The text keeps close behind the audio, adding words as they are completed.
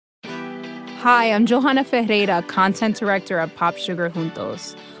Hi, I'm Johanna Ferreira, content director at Pop Sugar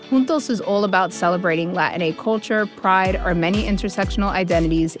Juntos. Juntos is all about celebrating Latinx culture, pride, our many intersectional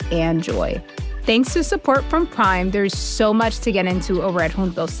identities, and joy. Thanks to support from Prime, there's so much to get into over at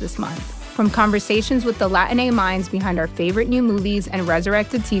Juntos this month. From conversations with the Latinx minds behind our favorite new movies and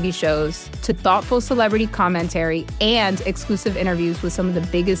resurrected TV shows, to thoughtful celebrity commentary and exclusive interviews with some of the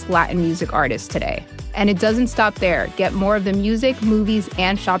biggest Latin music artists today. And it doesn't stop there. Get more of the music, movies,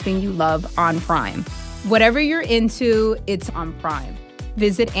 and shopping you love on Prime. Whatever you're into, it's on Prime.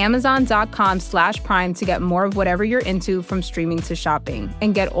 Visit Amazon.com/Prime to get more of whatever you're into, from streaming to shopping.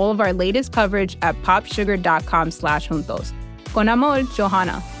 And get all of our latest coverage at popsugar.com/juntos. Con amor,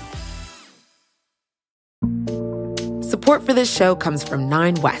 Johanna. Support for this show comes from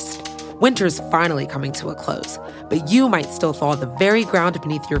Nine West. Winter's finally coming to a close, but you might still thaw the very ground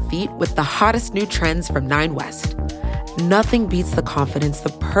beneath your feet with the hottest new trends from Nine West. Nothing beats the confidence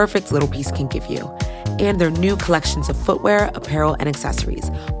the perfect little piece can give you. And their new collections of footwear, apparel, and accessories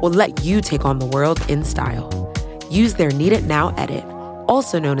will let you take on the world in style. Use their Need It Now edit,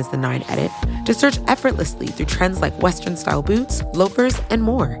 also known as the 9 edit, to search effortlessly through trends like Western-style boots, loafers, and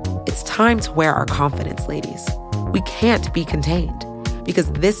more. It's time to wear our confidence, ladies. We can't be contained,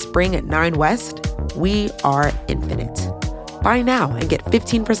 because this spring at 9 West, we are infinite. Buy now and get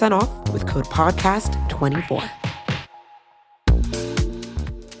 15% off with code PODCAST24.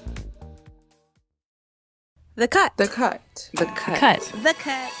 The cut. The cut. The cut. Cut. The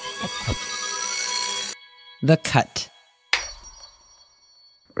cut. The cut.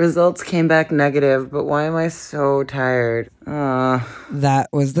 Results came back negative, but why am I so tired? That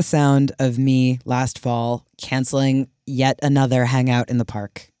was the sound of me last fall canceling yet another hangout in the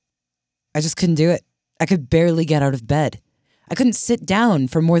park. I just couldn't do it. I could barely get out of bed. I couldn't sit down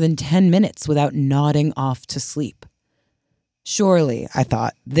for more than 10 minutes without nodding off to sleep. Surely, I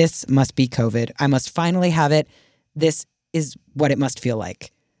thought, this must be COVID. I must finally have it. This is what it must feel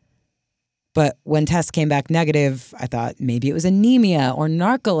like. But when tests came back negative, I thought maybe it was anemia or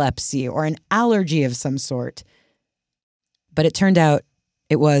narcolepsy or an allergy of some sort. But it turned out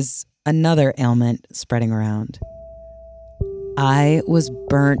it was another ailment spreading around. I was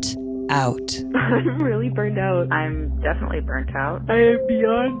burnt out. I'm really burned out. I'm definitely burnt out. I am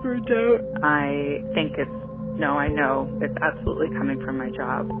beyond burnt out. I think I know it's absolutely coming from my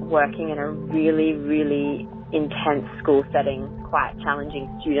job. Working in a really, really intense school setting, quite challenging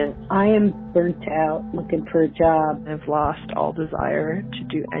students. I am burnt out looking for a job. I've lost all desire to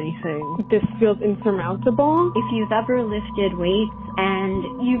do anything. This feels insurmountable. If you've ever lifted weights and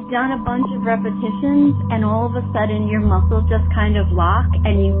you've done a bunch of repetitions and all of a sudden your muscles just kind of lock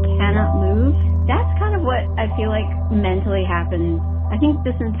and you cannot move, that's kind of what I feel like mentally happens. I think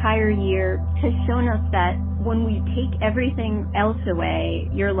this entire year has shown us that when we take everything else away,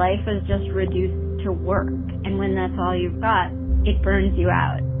 your life is just reduced to work. And when that's all you've got, it burns you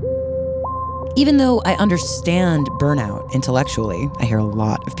out. Even though I understand burnout intellectually, I hear a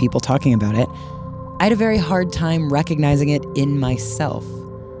lot of people talking about it, I had a very hard time recognizing it in myself.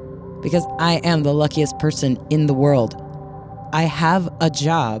 Because I am the luckiest person in the world. I have a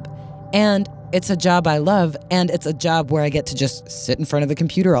job, and it's a job I love, and it's a job where I get to just sit in front of the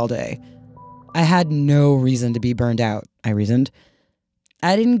computer all day. I had no reason to be burned out, I reasoned.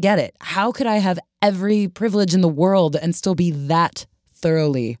 I didn't get it. How could I have every privilege in the world and still be that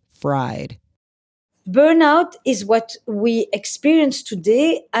thoroughly fried? Burnout is what we experience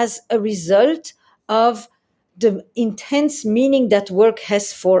today as a result of the intense meaning that work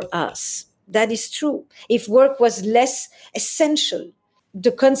has for us. That is true. If work was less essential,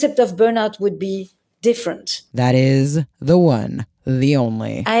 the concept of burnout would be different. That is the one, the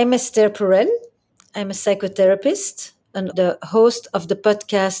only. I'm Esther Perel. I'm a psychotherapist and the host of the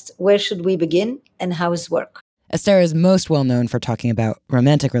podcast Where Should We Begin and How is Work? Esther is most well known for talking about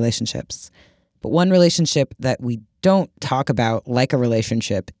romantic relationships. But one relationship that we don't talk about like a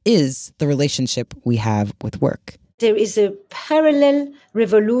relationship is the relationship we have with work. There is a parallel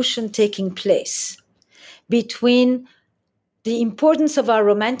revolution taking place between the importance of our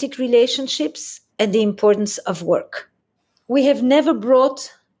romantic relationships and the importance of work. We have never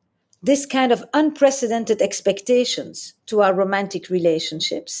brought this kind of unprecedented expectations to our romantic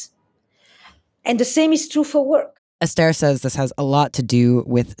relationships. And the same is true for work. Esther says this has a lot to do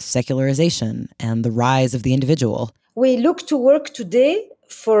with secularization and the rise of the individual. We look to work today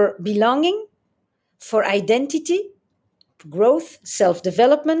for belonging, for identity, growth,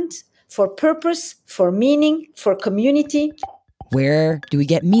 self-development, for purpose, for meaning, for community. Where do we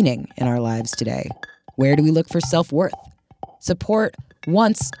get meaning in our lives today? Where do we look for self-worth? Support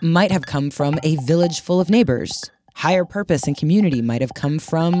once might have come from a village full of neighbors. Higher purpose and community might have come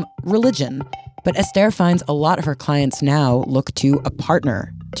from religion. But Esther finds a lot of her clients now look to a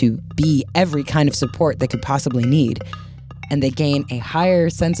partner to be every kind of support they could possibly need. And they gain a higher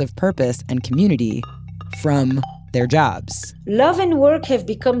sense of purpose and community from their jobs. Love and work have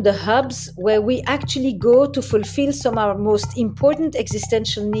become the hubs where we actually go to fulfill some of our most important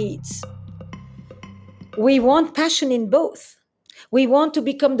existential needs. We want passion in both. We want to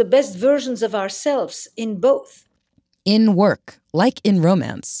become the best versions of ourselves in both. In work, like in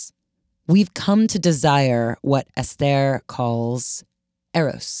romance, we've come to desire what Esther calls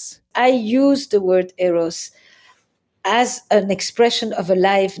eros. I use the word eros as an expression of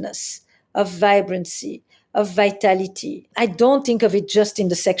aliveness, of vibrancy, of vitality. I don't think of it just in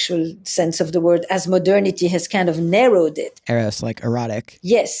the sexual sense of the word, as modernity has kind of narrowed it. Eros, like erotic.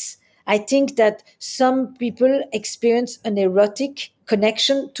 Yes. I think that some people experience an erotic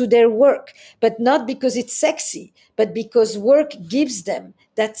connection to their work, but not because it's sexy, but because work gives them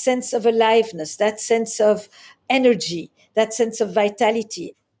that sense of aliveness, that sense of energy, that sense of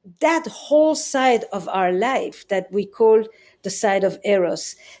vitality. That whole side of our life that we call the side of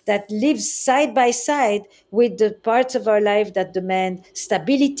eros, that lives side by side with the parts of our life that demand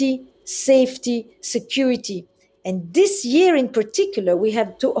stability, safety, security. And this year in particular, we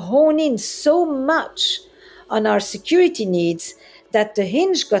have to hone in so much on our security needs that the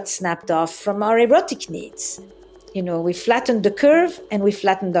hinge got snapped off from our erotic needs. You know, we flattened the curve and we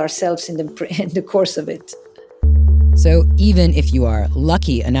flattened ourselves in the course of it. So even if you are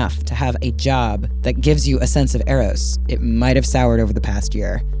lucky enough to have a job that gives you a sense of eros, it might have soured over the past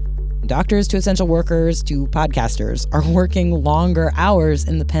year. Doctors to essential workers to podcasters are working longer hours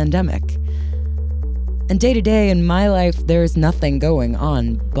in the pandemic. And day to day in my life, there's nothing going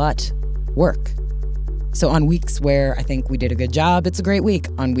on but work. So on weeks where I think we did a good job, it's a great week.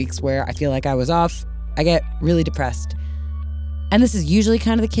 On weeks where I feel like I was off, I get really depressed. And this is usually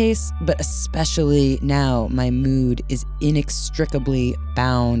kind of the case, but especially now, my mood is inextricably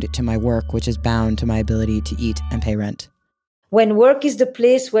bound to my work, which is bound to my ability to eat and pay rent. When work is the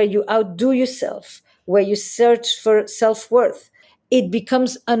place where you outdo yourself, where you search for self-worth, it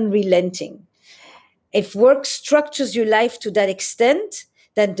becomes unrelenting. If work structures your life to that extent,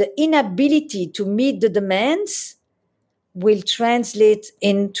 then the inability to meet the demands will translate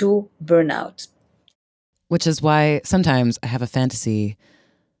into burnout. Which is why sometimes I have a fantasy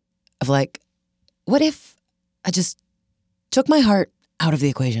of like, what if I just took my heart out of the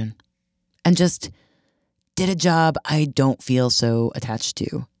equation and just did a job I don't feel so attached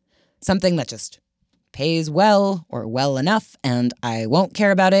to? Something that just pays well or well enough, and I won't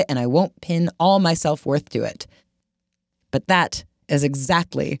care about it, and I won't pin all my self-worth to it. But that is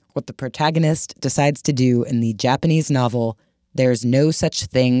exactly what the protagonist decides to do in the Japanese novel There's No Such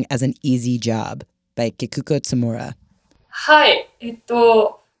Thing as an Easy Job by Kikuko Tsumura. Hi,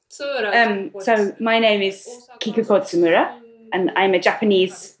 so my name is Kikuko Tsumura, and I'm a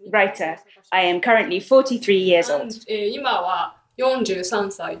Japanese writer. I am currently 43 years old.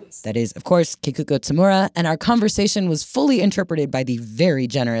 That is, of course, Kikuko Tsumura, and our conversation was fully interpreted by the very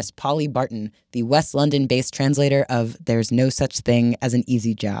generous Polly Barton, the West London-based translator of There's No Such Thing as an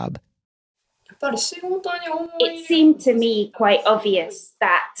Easy Job. It seemed to me quite obvious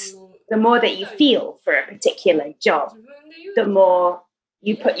that the more that you feel for a particular job, the more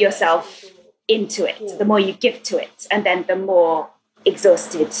you put yourself into it, the more you give to it, and then the more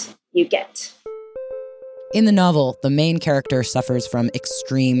exhausted you get. In the novel, the main character suffers from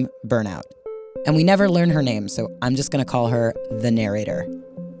extreme burnout. And we never learn her name, so I'm just going to call her the narrator.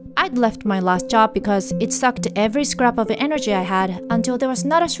 I'd left my last job because it sucked every scrap of energy I had until there was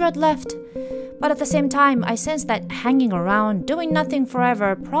not a shred left. But at the same time, I sensed that hanging around, doing nothing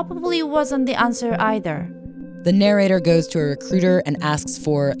forever probably wasn't the answer either. The narrator goes to a recruiter and asks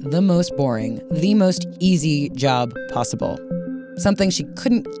for the most boring, the most easy job possible. Something she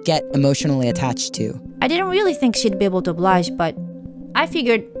couldn't get emotionally attached to. I didn't really think she'd be able to oblige, but I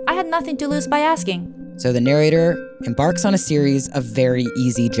figured I had nothing to lose by asking. So the narrator embarks on a series of very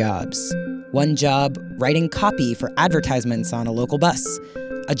easy jobs. One job, writing copy for advertisements on a local bus.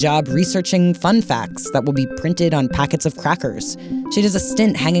 A job researching fun facts that will be printed on packets of crackers. She does a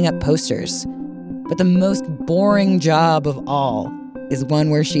stint hanging up posters. But the most boring job of all is one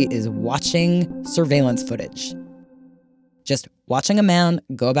where she is watching surveillance footage. Just watching a man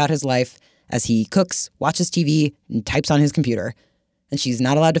go about his life as he cooks, watches TV, and types on his computer. And she's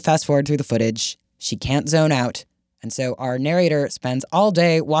not allowed to fast forward through the footage. She can't zone out. And so our narrator spends all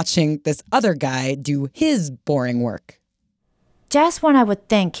day watching this other guy do his boring work. Just when I would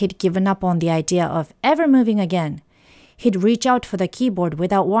think he'd given up on the idea of ever moving again, He'd reach out for the keyboard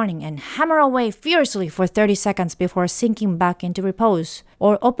without warning and hammer away fiercely for 30 seconds before sinking back into repose,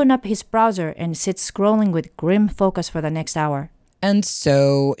 or open up his browser and sit scrolling with grim focus for the next hour. And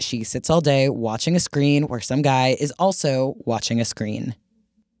so she sits all day watching a screen where some guy is also watching a screen.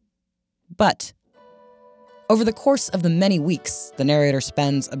 But over the course of the many weeks the narrator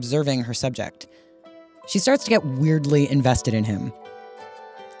spends observing her subject, she starts to get weirdly invested in him.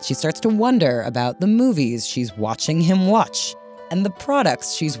 She starts to wonder about the movies she's watching him watch, and the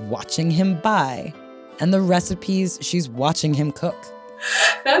products she's watching him buy, and the recipes she's watching him cook.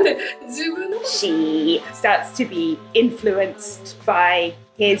 She starts to be influenced by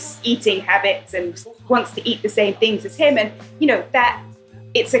his eating habits and wants to eat the same things as him. And, that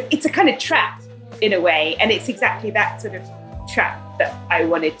it's a kind of trap in a way. And it's exactly that sort of trap that I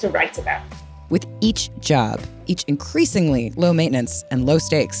wanted to write about. With each job, each increasingly low maintenance and low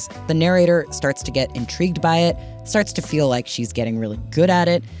stakes, the narrator starts to get intrigued by it, starts to feel like she's getting really good at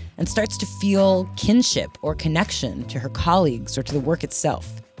it, and starts to feel kinship or connection to her colleagues or to the work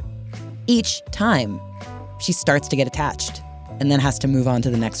itself. Each time, she starts to get attached and then has to move on to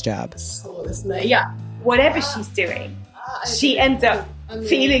the next job. Yeah. Whatever she's doing, she ends up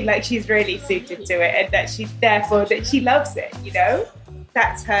feeling like she's really suited to it and that she loves it,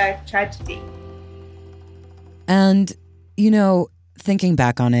 That's her tragedy. And, thinking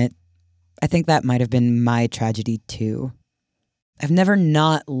back on it, I think that might have been my tragedy too. I've never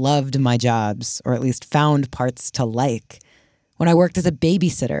not loved my jobs, or at least found parts to like. When I worked as a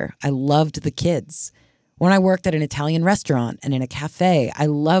babysitter, I loved the kids. When I worked at an Italian restaurant and in a cafe, I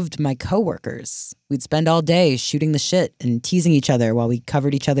loved my coworkers. We'd spend all day shooting the shit and teasing each other while we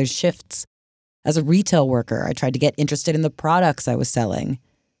covered each other's shifts. As a retail worker, I tried to get interested in the products I was selling.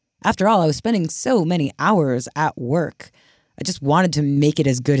 After all, I was spending so many hours at work. I just wanted to make it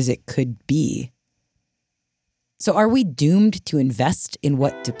as good as it could be. So are we doomed to invest in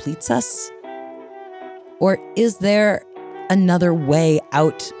what depletes us? Or is there another way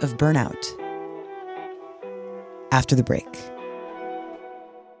out of burnout? After the break.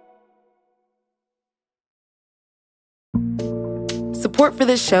 Support for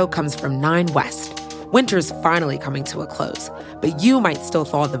this show comes from Nine West. Winter's finally coming to a close, but you might still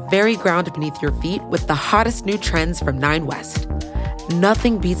thaw the very ground beneath your feet with the hottest new trends from Nine West.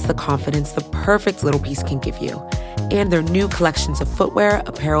 Nothing beats the confidence the perfect little piece can give you. And their new collections of footwear,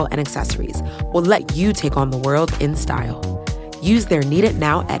 apparel, and accessories will let you take on the world in style. Use their Need It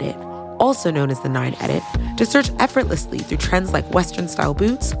Now edit, also known as the 9 edit, to search effortlessly through trends like Western-style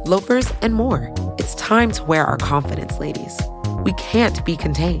boots, loafers, and more. It's time to wear our confidence, ladies. We can't be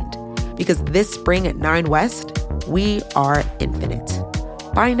contained, because this spring at 9 West, we are infinite.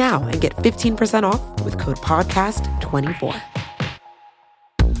 Buy now and get 15% off with code PODCAST24.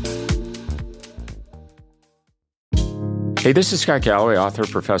 Hey, this is Scott Galloway, author,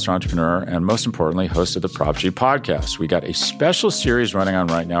 professor, entrepreneur, and most importantly, host of the Prop G podcast. We got a special series running on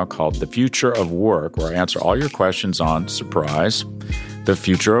right now called The Future of Work, where I answer all your questions on, surprise, the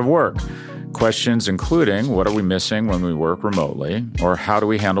future of work. Questions including, what are we missing when we work remotely? Or how do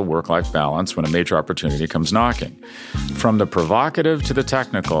we handle work-life balance when a major opportunity comes knocking? From the provocative to the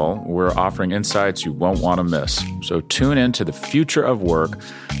technical, we're offering insights you won't want to miss. So tune in to The Future of Work,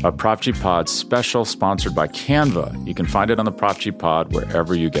 a Prop G Pod special sponsored by Canva. You can find it on the Prop G Pod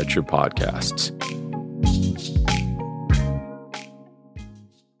wherever you get your podcasts.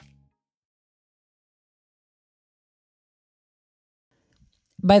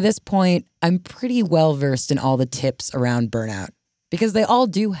 By this point, I'm pretty well versed in all the tips around burnout, because they all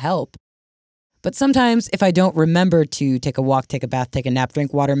do help. But sometimes if I don't remember to take a walk, take a bath, take a nap,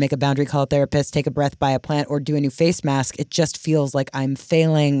 drink water, make a boundary, call a therapist, take a breath, buy a plant, or do a new face mask, it just feels like I'm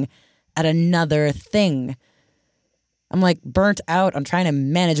failing at another thing. I'm like burnt out on trying to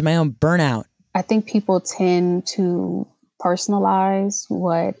manage my own burnout. I think people tend to personalize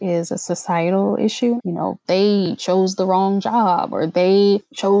what is a societal issue. They chose the wrong job, or they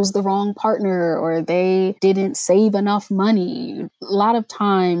chose the wrong partner, or they didn't save enough money. A lot of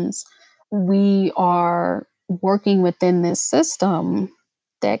times we are working within this system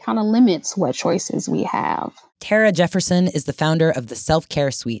that kind of limits what choices we have. Tara Jefferson is the founder of the Self-Care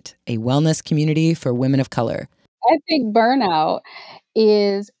Suite, a wellness community for women of color. I think burnout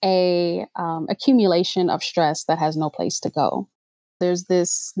is a accumulation of stress that has no place to go. There's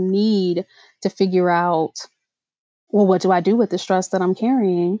this need to figure out, well, what do I do with the stress that I'm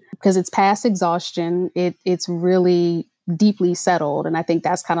carrying? Because it's past exhaustion. It's really deeply settled. And I think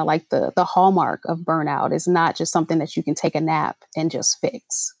that's kind of like the hallmark of burnout. It's not just something that you can take a nap and just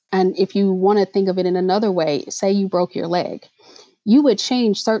fix. And if you want to think of it in another way, say you broke your leg. you would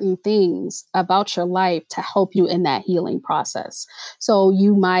change certain things about your life to help you in that healing process. So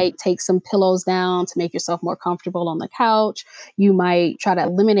you might take some pillows down to make yourself more comfortable on the couch. You might try to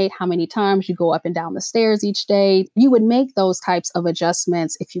eliminate how many times you go up and down the stairs each day. You would make those types of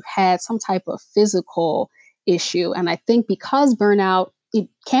adjustments if you had some type of physical issue. And I think because burnout, it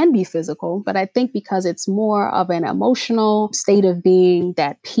can be physical, but I think because it's more of an emotional state of being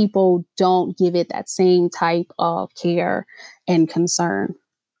that people don't give it that same type of care and concern.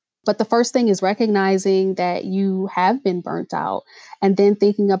 But the first thing is recognizing that you have been burnt out and then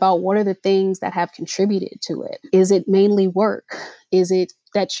thinking about what are the things that have contributed to it. Is it mainly work? Is it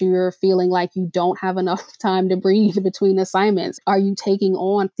that you're feeling like you don't have enough time to breathe between assignments? Are you taking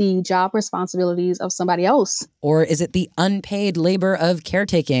on the job responsibilities of somebody else? Or is it the unpaid labor of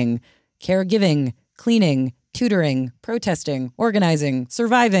caretaking, caregiving, cleaning, tutoring, protesting, organizing,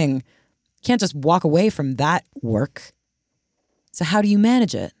 surviving? Can't just walk away from that work. So how do you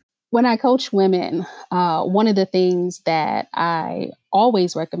manage it? When I coach women, one of the things that I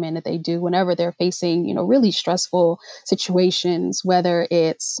always recommend that they do whenever they're facing, really stressful situations, whether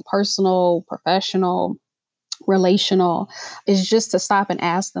it's personal, professional, relational, is just to stop and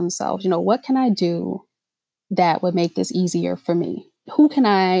ask themselves, what can I do that would make this easier for me? Who can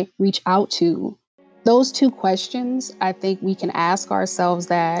I reach out to? Those two questions, I think we can ask ourselves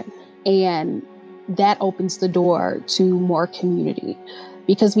that, and that opens the door to more community,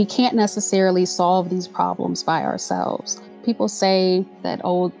 because we can't necessarily solve these problems by ourselves. People say that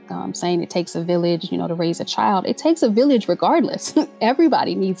old saying, it takes a village, to raise a child. It takes a village regardless.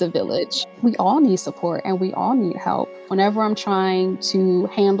 Everybody needs a village. We all need support and we all need help. Whenever I'm trying to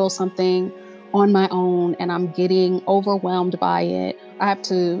handle something on my own and I'm getting overwhelmed by it, I have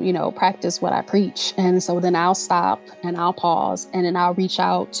to, practice what I preach. And so then I'll stop and I'll pause and then I'll reach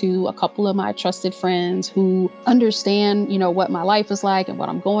out to a couple of my trusted friends who understand, what my life is like and what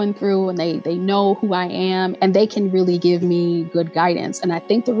I'm going through. And they know who I am and they can really give me good guidance. And I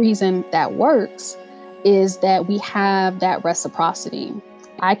think the reason that works is that we have that reciprocity.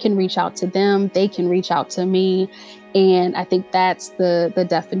 I can reach out to them, they can reach out to me. And I think that's the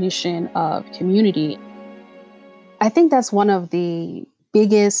definition of community. I think that's one of the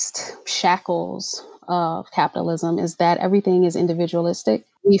biggest shackles of capitalism, is that everything is individualistic.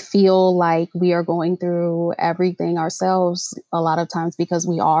 We feel like we are going through everything ourselves a lot of times because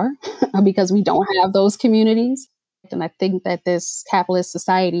we are, because we don't have those communities. And I think that this capitalist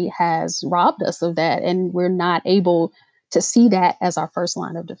society has robbed us of that, and we're not able to see that as our first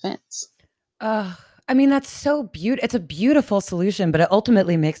line of defense. I mean, that's so beautiful. It's a beautiful solution, but it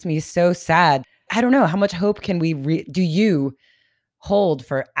ultimately makes me so sad. I don't know, how much hope can we do you hold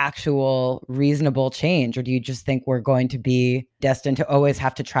for actual reasonable change? Or do you just think we're going to be destined to always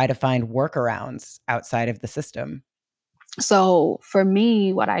have to try to find workarounds outside of the system? So for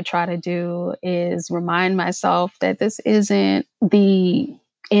me, what I try to do is remind myself that this isn't the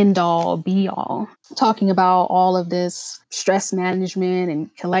end all be all. Talking about all of this stress management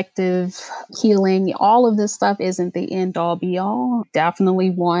and collective healing, all of this stuff isn't the end all be all.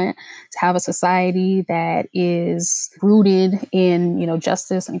 Definitely want to have a society that is rooted in,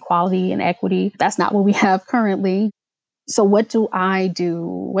 justice and equality and equity. That's not what we have currently. So what do I do?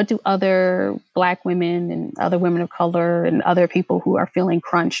 What do other Black women and other women of color and other people who are feeling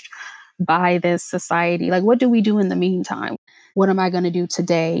crunched by this society? Like, what do we do in the meantime? What am I going to do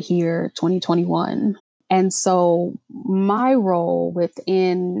today here, 2021? And so my role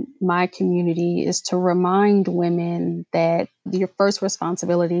within my community is to remind women that your first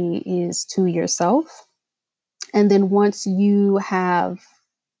responsibility is to yourself. And then once you have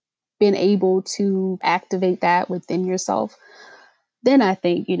been able to activate that within yourself, then I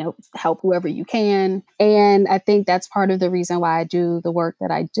think, help whoever you can. And I think that's part of the reason why I do the work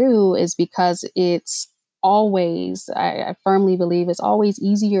that I do, is because it's always, I firmly believe it's always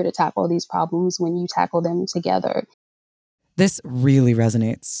easier to tackle these problems when you tackle them together. This really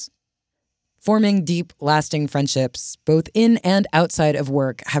resonates. Forming deep, lasting friendships, both in and outside of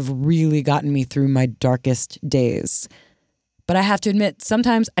work, have really gotten me through my darkest days. But I have to admit,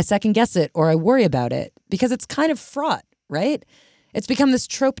 sometimes I second guess it or I worry about it because it's kind of fraught, right? It's become this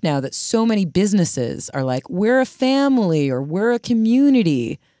trope now that so many businesses are like, we're a family or we're a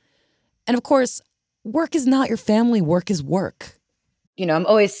community. And of course, work is not your family, work is work. I'm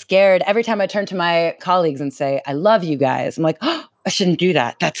always scared every time I turn to my colleagues and say, I love you guys. I'm like, oh, I shouldn't do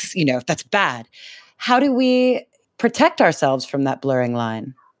that. That's bad. How do we protect ourselves from that blurring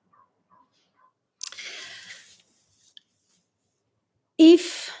line?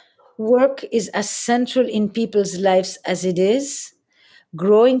 If work is as central in people's lives as it is,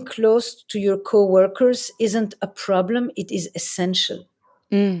 growing close to your co-workers isn't a problem, it is essential.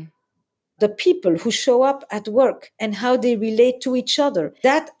 The people who show up at work and how they relate to each other,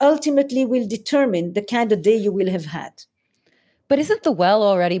 that ultimately will determine the kind of day you will have had. But isn't the well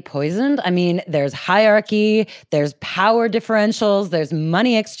already poisoned? I mean, there's hierarchy, there's power differentials, there's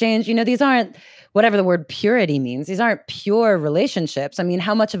money exchange. These aren't, whatever the word purity means, these aren't pure relationships. I mean,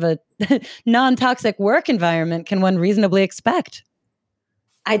 how much of a non-toxic work environment can one reasonably expect?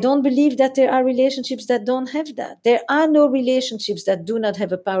 I don't believe that there are relationships that don't have that. There are no relationships that do not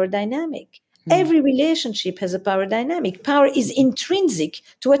have a power dynamic. Every relationship has a power dynamic. Power is intrinsic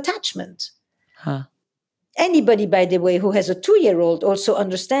to attachment. Anybody, by the way, who has a 2-year-old also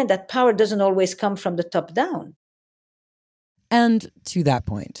understand that power doesn't always come from the top down. And to that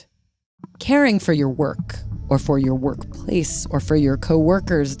point, caring for your work or for your workplace or for your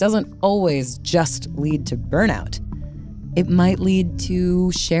coworkers doesn't always just lead to burnout. It might lead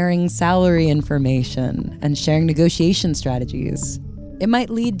to sharing salary information and sharing negotiation strategies. It might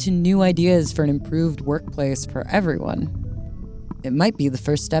lead to new ideas for an improved workplace for everyone. It might be the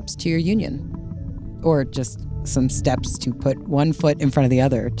first steps to your union, or just some steps to put one foot in front of the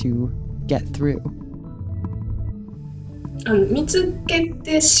other to get through. It's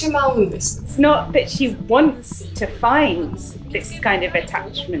not that she wants to find this kind of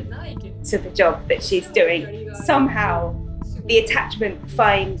attachment to the job that she's doing. Somehow, the attachment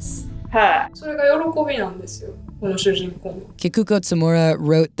finds her. Kikuko Tsumura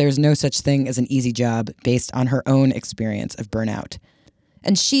wrote There's No Such Thing as an Easy Job based on her own experience of burnout.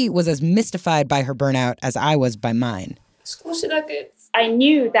 And she was as mystified by her burnout as I was by mine. I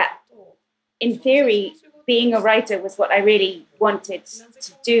knew that, in theory, being a writer was what I really wanted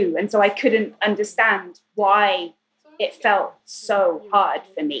to do. And so I couldn't understand why it felt so hard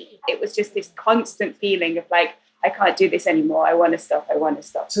for me. It was just this constant feeling of like, I can't do this anymore. I want to stop.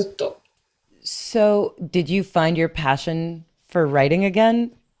 So did you find your passion for writing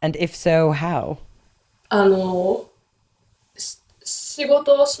again? And if so, how? 仕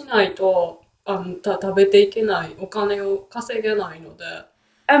事をしないと食べていけない、お金を稼げないので。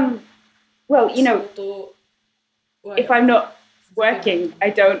Well, if I'm not working,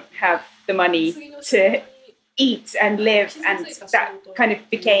 I don't have the money to eat and live, and that kind of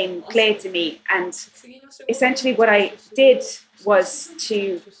became clear to me. And essentially what I did was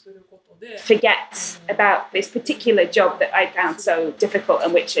to forget about this particular job that I found so difficult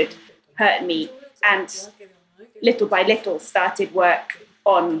and which had hurt me, and little by little started work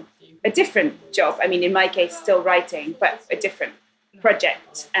on a different job. I mean, in my case, still writing, but a different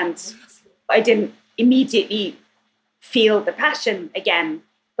project. And I didn't immediately feel the passion again,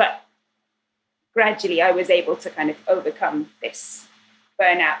 but gradually I was able to kind of overcome this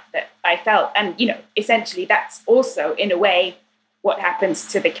burnout that I felt. And, essentially that's also, in a way, what happens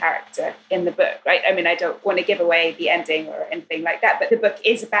to the character in the book, right? I mean, I don't want to give away the ending or anything like that, but the book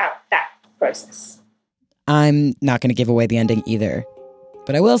is about that process. I'm not going to give away the ending either.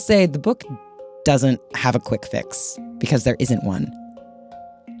 But I will say the book doesn't have a quick fix, because there isn't one.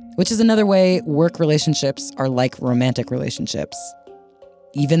 Which is another way work relationships are like romantic relationships.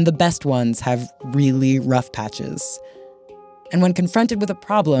 Even the best ones have really rough patches. And when confronted with a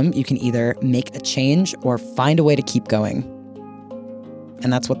problem, you can either make a change or find a way to keep going.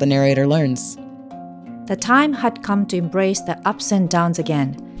 And that's what the narrator learns. The time had come to embrace the ups and downs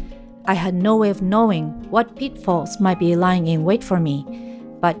again. I had no way of knowing what pitfalls might be lying in wait for me,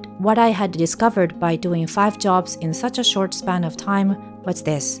 but what I had discovered by doing 5 jobs in such a short span of time was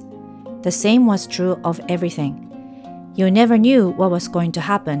this. The same was true of everything. You never knew what was going to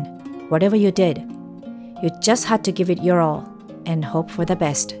happen, whatever you did. You just had to give it your all and hope for the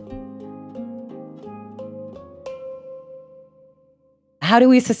best. How do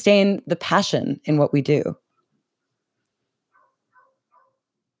we sustain the passion in what we do?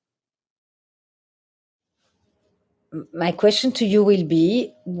 My question to you will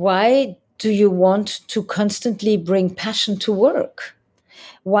be, why do you want to constantly bring passion to work?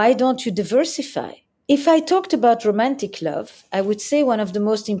 Why don't you diversify? If I talked about romantic love, I would say one of the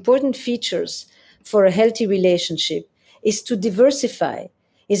most important features for a healthy relationship is to diversify,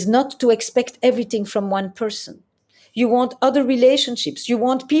 is not to expect everything from one person. You want other relationships. You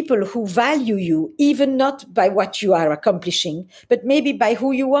want people who value you, even not by what you are accomplishing, but maybe by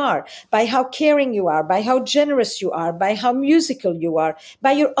who you are, by how caring you are, by how generous you are, by how musical you are,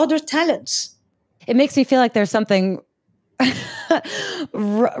 by your other talents. It makes me feel like there's something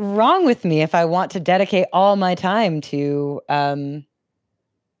wrong with me if I want to dedicate all my time to the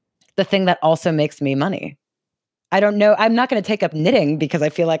thing that also makes me money. I don't know. I'm not going to take up knitting because I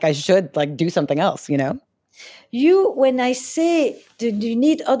feel like I should do something else, When I say, do you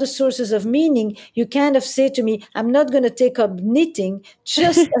need other sources of meaning? You kind of say to me, I'm not going to take up knitting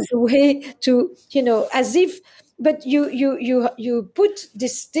just as a way to, as if, but you put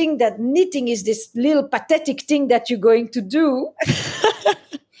this thing that knitting is this little pathetic thing that you're going to do,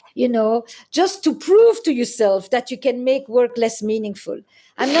 just to prove to yourself that you can make work less meaningful.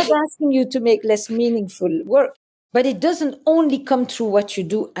 I'm not asking you to make less meaningful work, but it doesn't only come through what you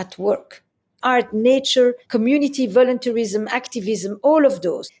do at work. Art, nature, community, volunteerism, activism, all of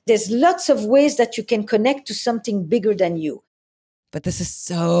those. There's lots of ways that you can connect to something bigger than you. But this is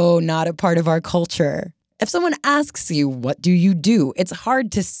so not a part of our culture. If someone asks you, what do you do? It's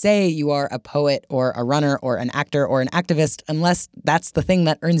hard to say you are a poet or a runner or an actor or an activist unless that's the thing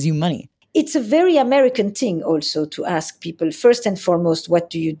that earns you money. It's a very American thing also to ask people, first and foremost, what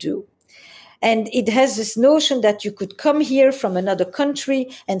do you do? And it has this notion that you could come here from another country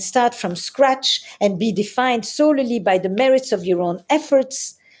and start from scratch and be defined solely by the merits of your own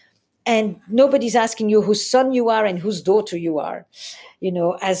efforts. And nobody's asking you whose son you are and whose daughter you are,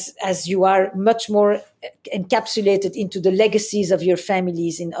 as you are much more encapsulated into the legacies of your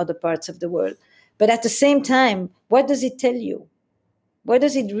families in other parts of the world. But at the same time, what does it tell you? What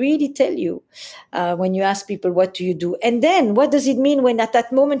does it really tell you when you ask people, what do you do? And then what does it mean when at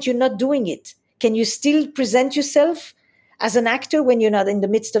that moment you're not doing it? Can you still present yourself as an actor when you're not in the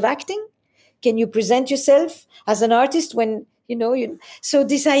midst of acting? Can you present yourself as an artist when, so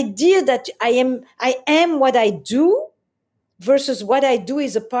this idea that I am what I do versus what I do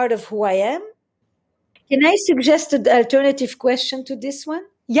is a part of who I am. Can I suggest an alternative question to this one?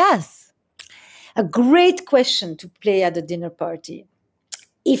 Yes. A great question to play at a dinner party.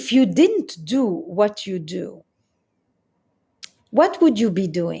 If you didn't do what you do, what would you be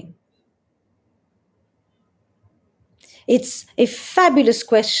doing? It's a fabulous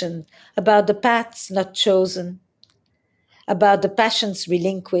question about the paths not chosen, about the passions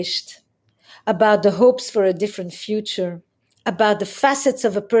relinquished, about the hopes for a different future, about the facets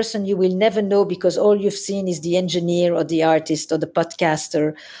of a person you will never know because all you've seen is the engineer or the artist or the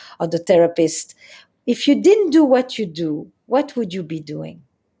podcaster or the therapist. If you didn't do what you do, what would you be doing?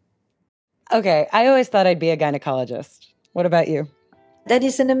 Okay, I always thought I'd be a gynecologist. What about you? That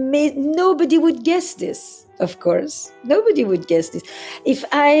is an amazing... Nobody would guess this, of course. Nobody would guess this. If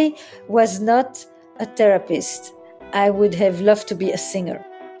I was not a therapist, I would have loved to be a singer.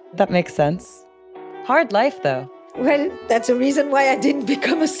 That makes sense. Hard life, though. Well, that's a reason why I didn't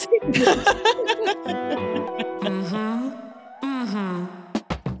become a singer.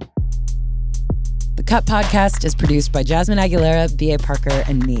 The Cut Podcast is produced by Jasmine Aguilera, B.A. Parker,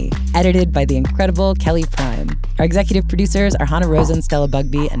 and me. Edited by the incredible Kelly Prime. Our executive producers are Hannah Rosen, Stella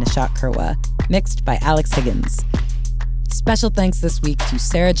Bugby, and Nishat Kurwa. Mixed by Alex Higgins. Special thanks this week to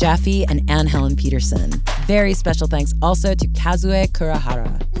Sarah Jaffe and Anne Helen Peterson. Very special thanks also to Kazue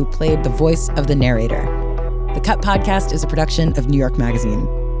Kurahara, who played the voice of the narrator. The Cut Podcast is a production of New York Magazine.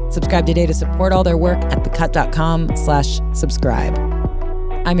 Subscribe today to support all their work at thecut.com/subscribe.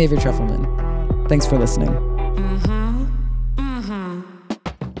 I'm Avery Trufelman. Thanks for listening.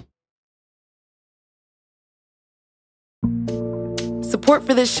 Support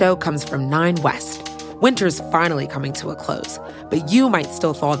for this show comes from 9 West. Winter's finally coming to a close, but you might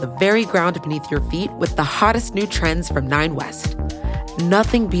still thaw the very ground beneath your feet with the hottest new trends from 9 West.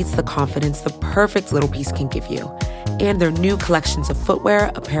 Nothing beats the confidence the perfect little piece can give you. And their new collections of footwear,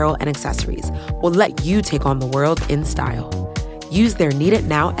 apparel, and accessories will let you take on the world in style. Use their Need It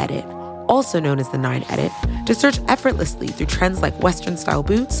Now edit, also known as the 9 Edit, to search effortlessly through trends like Western-style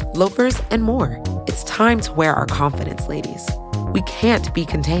boots, loafers, and more. It's time to wear our confidence, ladies. We can't be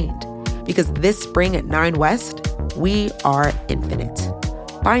contained, because this spring at 9 West, we are infinite.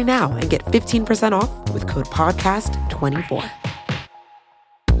 Buy now and get 15% off with code PODCAST24.